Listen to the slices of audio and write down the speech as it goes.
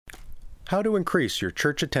How to increase your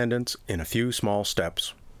church attendance in a few small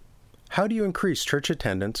steps. How do you increase church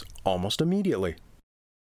attendance almost immediately?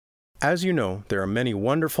 As you know, there are many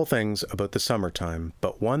wonderful things about the summertime,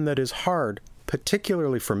 but one that is hard,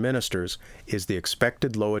 particularly for ministers, is the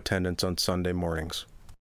expected low attendance on Sunday mornings.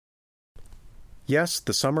 Yes,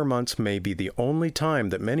 the summer months may be the only time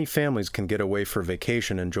that many families can get away for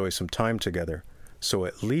vacation and enjoy some time together, so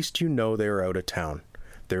at least you know they are out of town.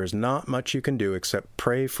 There is not much you can do except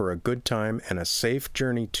pray for a good time and a safe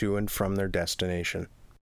journey to and from their destination.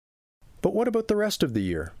 But what about the rest of the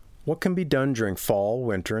year? What can be done during fall,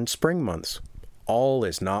 winter, and spring months? All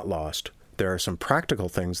is not lost. There are some practical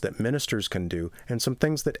things that ministers can do and some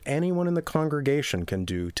things that anyone in the congregation can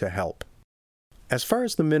do to help. As far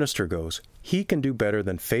as the minister goes, he can do better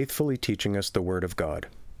than faithfully teaching us the Word of God.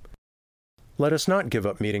 Let us not give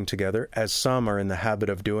up meeting together, as some are in the habit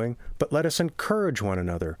of doing, but let us encourage one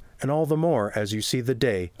another, and all the more as you see the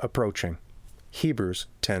day approaching. Hebrews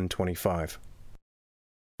 10:25.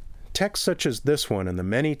 Texts such as this one and the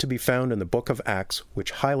many to be found in the book of Acts,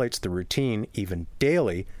 which highlights the routine, even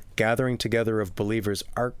daily, gathering together of believers,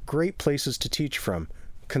 are great places to teach from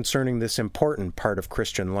concerning this important part of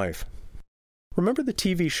Christian life. Remember the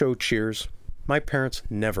TV show Cheers? My parents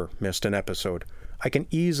never missed an episode. I can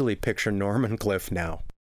easily picture Norm and Cliff now.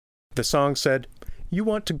 The song said, "You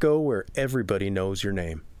want to go where everybody knows your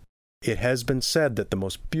name." It has been said that the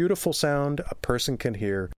most beautiful sound a person can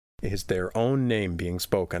hear is their own name being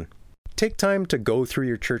spoken. Take time to go through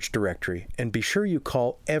your church directory and be sure you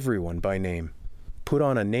call everyone by name. Put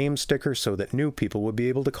on a name sticker so that new people will be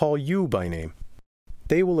able to call you by name.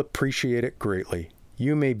 They will appreciate it greatly.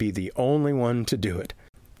 You may be the only one to do it.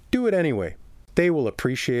 Do it anyway. They will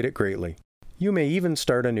appreciate it greatly. You may even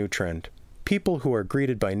start a new trend. People who are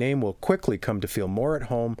greeted by name will quickly come to feel more at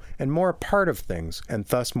home and more a part of things, and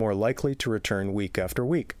thus more likely to return week after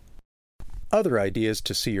week. Other ideas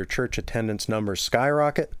to see your church attendance numbers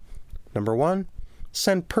skyrocket? Number 1,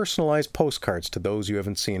 send personalized postcards to those you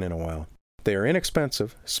haven't seen in a while. They are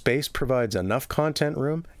inexpensive, space provides enough content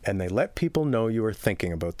room, and they let people know you are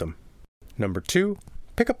thinking about them. Number 2,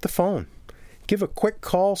 pick up the phone. Give a quick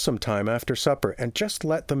call sometime after supper and just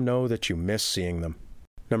let them know that you miss seeing them.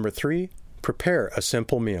 Number 3, prepare a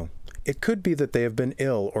simple meal. It could be that they have been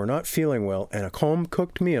ill or not feeling well, and a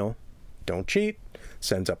home-cooked meal, don't cheat,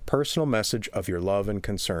 sends a personal message of your love and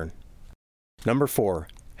concern. Number 4,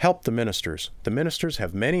 help the ministers. The ministers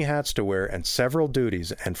have many hats to wear and several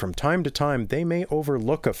duties, and from time to time they may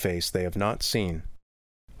overlook a face they have not seen.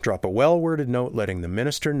 Drop a well-worded note letting the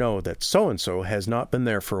minister know that so-and-so has not been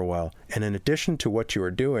there for a while, and in addition to what you are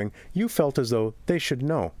doing, you felt as though they should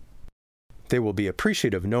know. They will be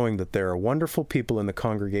appreciative knowing that there are wonderful people in the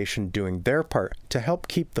congregation doing their part to help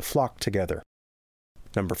keep the flock together.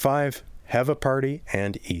 Number 5, have a party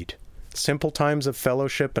and eat. Simple times of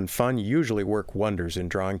fellowship and fun usually work wonders in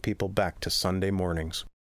drawing people back to Sunday mornings.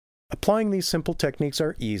 Applying these simple techniques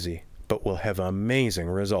are easy, but will have amazing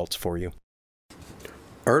results for you.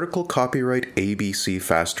 Article copyright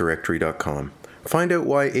abcfastdirectory.com. Find out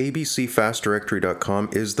why abcfastdirectory.com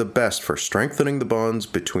is the best for strengthening the bonds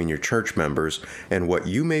between your church members and what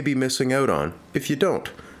you may be missing out on if you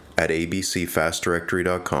don't at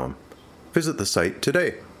abcfastdirectory.com. Visit the site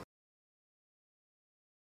today.